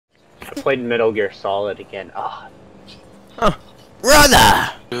played Metal Gear Solid again. Oh. Huh.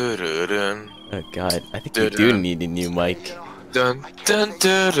 Brother! Dun, Oh god, I think we do need a new mic. dun, dun,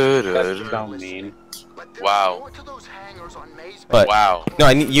 dun, dun, That's dun. so mean. Wow. But, Wow. no,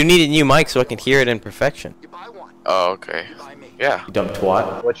 you need a new mic so I can hear it in perfection. Oh, okay. Yeah. You dumb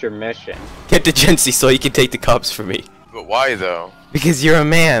twat. What's your mission? Get to Gency so you can take the cops for me. But why though? Because you're a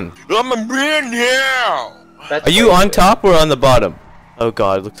man. I'm a man now. That's Are you on racist. top or on the bottom? Oh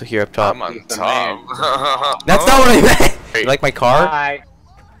god, looks like you're up top. I'm on He's the top. That's not what I meant! You like my car? Hi.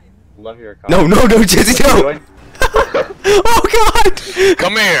 Love your car. No, Gency, What are you no! doing? Oh god!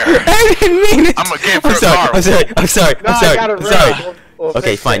 Come here. I didn't mean it! I'm gonna get for I'm a sorry, car. I'm sorry, I'm sorry, No, I'm sorry, I got it I'm right. sorry. We'll Okay,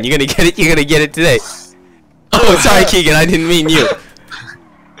 fix fine, it. you're gonna get it today. Oh, sorry, Keegan, I didn't mean you.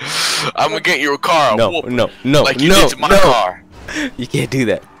 I'm gonna get you a car. No, Whoop, no, no, like you no, did to my no. car. You can't do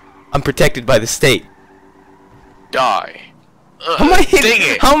that. I'm protected by the state. Die. How am I Dang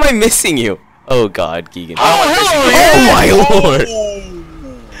it. How am I missing you? Oh god, Keegan. Oh, Oh my lord!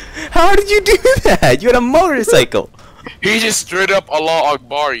 How did you do that? You had a motorcycle. He just straight up Allah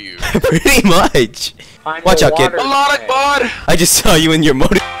Akbar you. Pretty much. Find Watch the out, kid. water Allah tank. Akbar. I just saw you in your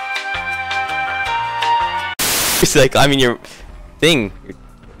motor. It's like I mean your thing,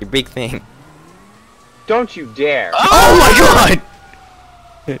 your big thing. Don't you dare. Oh my god!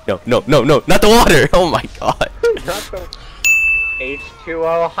 No, not the water! Oh my god. Not the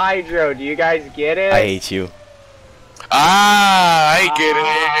H2O hydro. Do you guys get it? I hate you. Ah, I get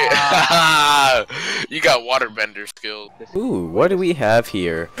it. You got waterbender skills. Ooh, what do we have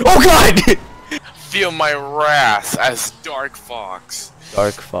here? Oh god! Feel my wrath as Dark Fox.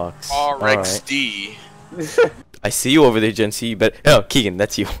 Dark Fox. RXD. I see you over there, Gency, but oh, Keegan,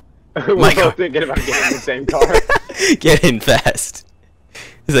 that's you. We're My both God. thinking about getting the same car. Get in fast.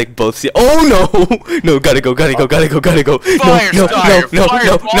 It's like both see. Oh no! No, gotta go. Fire No, starter,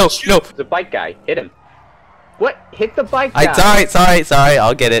 fireball, shoot. The bike guy. Hit him. What? Hit the bike guy. Sorry.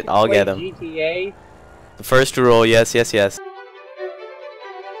 I'll get it. I'll get him. GTA? The first rule, yes.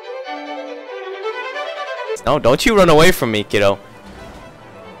 No, don't you run away from me, kiddo.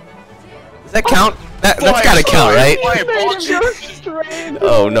 Does that count? That's gotta count, right? Fireball,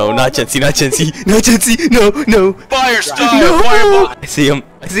 Oh no, not Gency, no. Fire starter, No! fireball, I see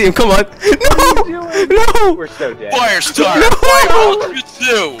him, come on. No! We're so dead. fire starter, No! fireball,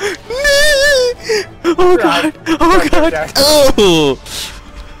 shoot. Oh god, oh!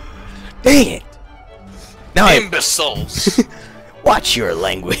 Dang it! Now I Imbeciles. watch your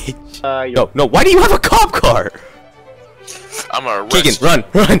language. You're No, why do you have a cop car? I'm a Keegan,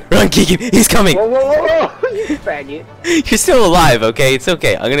 run, Keegan, he's coming. Whoa, you faggot. You're still alive, okay? It's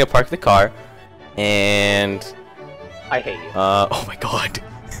okay. I'm gonna park the car, and I hate you. oh my god.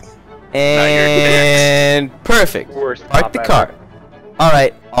 And perfect. Worst Park cop the ever. car. All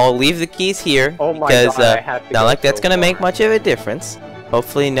right, I'll leave the keys here Oh my because God, I have to not go like that's so gonna make far. much of a difference.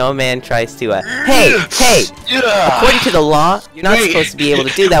 Hopefully, no man tries to. Hey! Yeah. According to the law, you're not supposed to be able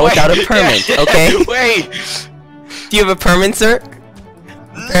to do that without a permit. Okay? Wait. Do you have a permit, sir?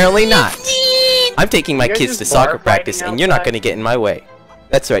 Apparently not. I'm taking my You're kids to just soccer bar practice, fighting and you're not outside? gonna get in my way.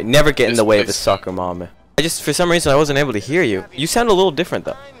 That's right. Never get in the way of a This- soccer mom. I just, for some reason, I wasn't able to hear you. You sound a little different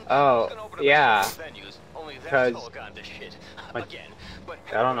though. Oh, yeah. Because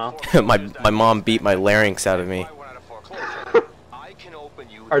I don't know. my mom beat my larynx out of me.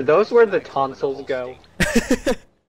 Are those where the tonsils go?